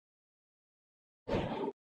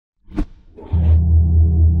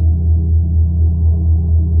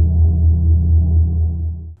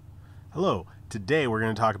Today we're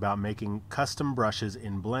going to talk about making custom brushes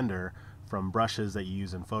in Blender from brushes that you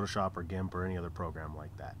use in Photoshop or GIMP or any other program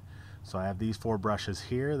like that. So I have these 4 brushes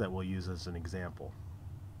here that we'll use as an example.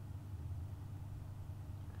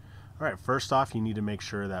 Alright, first off, you need to make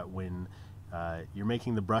sure that when you're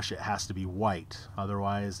making the brush, it has to be white.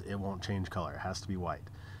 Otherwise it won't change color. It has to be white.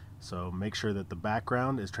 So make sure that the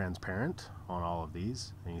background is transparent on all of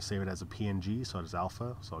these, and you save it as a PNG, so it is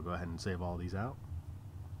alpha. So I'll go ahead and save all these out.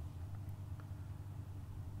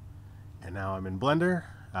 And now I'm in Blender.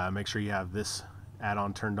 Make sure you have this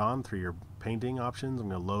add-on turned on through your painting options. I'm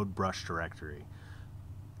going to load brush directory.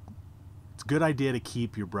 It's a good idea to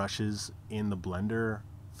keep your brushes in the Blender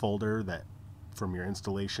folder that from your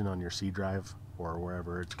installation on your C drive or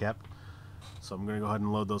wherever it's kept. So I'm going to go ahead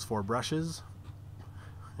and load those 4 brushes.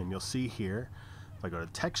 And you'll see here, if I go to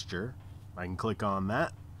texture, I can click on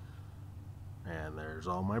that and there's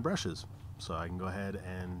all my brushes. So I can go ahead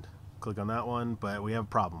and click on that one, but we have a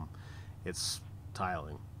problem. It's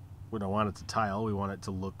tiling. We don't want it to tile, we want it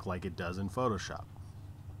to look like it does in Photoshop.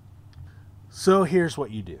 So here's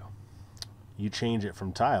what you do. You change it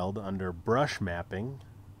from tiled under brush mapping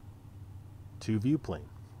to view plane.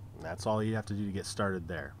 That's all you have to do to get started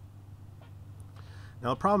there. Now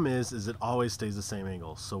the problem is it always stays the same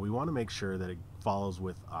angle, so we want to make sure that it follows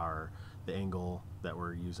with the angle that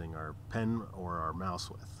we're using our pen or our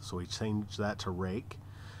mouse with. So we change that to rake.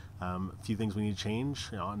 A few things we need to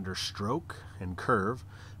change, under stroke and curve,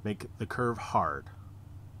 make the curve hard.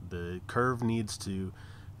 The curve needs to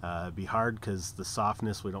be hard because the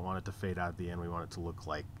softness, we don't want it to fade out at the end. We want it to look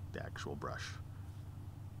like the actual brush.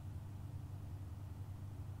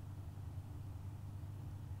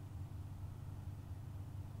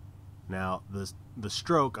 Now the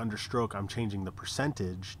stroke, under stroke, I'm changing the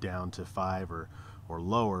percentage down to 5 or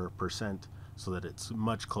lower percent so that it's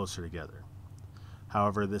much closer together.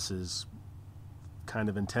 However, this is kind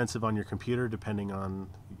of intensive on your computer depending on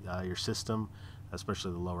your system,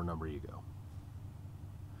 especially the lower number you go.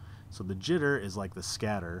 So the jitter is like the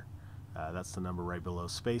scatter. That's the number right below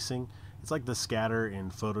spacing. It's like the scatter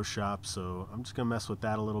in Photoshop, so I'm just going to mess with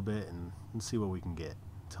that a little bit and see what we can get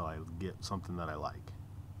until I get something that I like.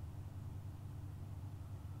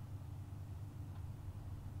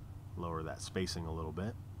 Lower that spacing a little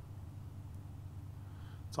bit.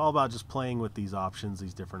 It's all about just playing with these options,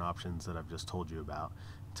 these different options that I've just told you about,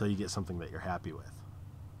 until you get something that you're happy with.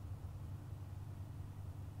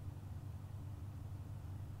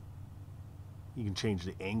 You can change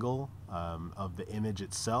the angle of the image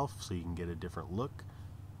itself so you can get a different look.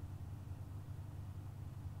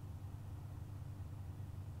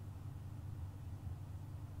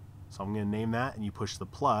 So I'm going to name that, and you push the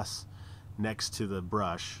plus next to the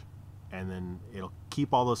brush, and then it'll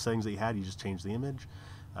keep all those settings that you had. You just change the image.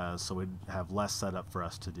 So we'd have less setup for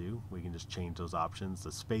us to do. We can just change those options,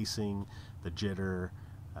 the spacing, the jitter.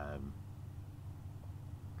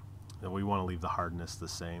 Then we want to leave the hardness the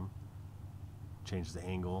same. Change the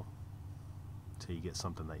angle until you get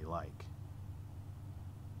something that you like.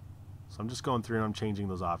 So I'm just going through and I'm changing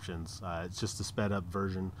those options. It's just a sped up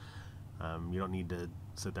version. You don't need to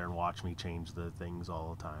sit there and watch me change the things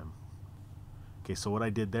all the time. Okay, so what I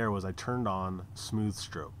did there was I turned on smooth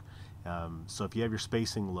stroke. So if you have your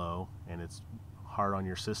spacing low and it's hard on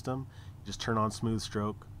your system, you just turn on smooth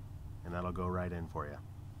stroke and that'll go right in for you.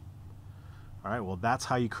 Alright, well that's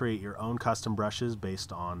how you create your own custom brushes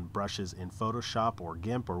based on brushes in Photoshop or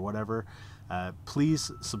GIMP or whatever.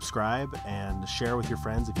 Please subscribe and share with your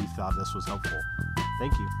friends if you thought this was helpful.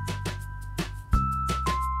 Thank you.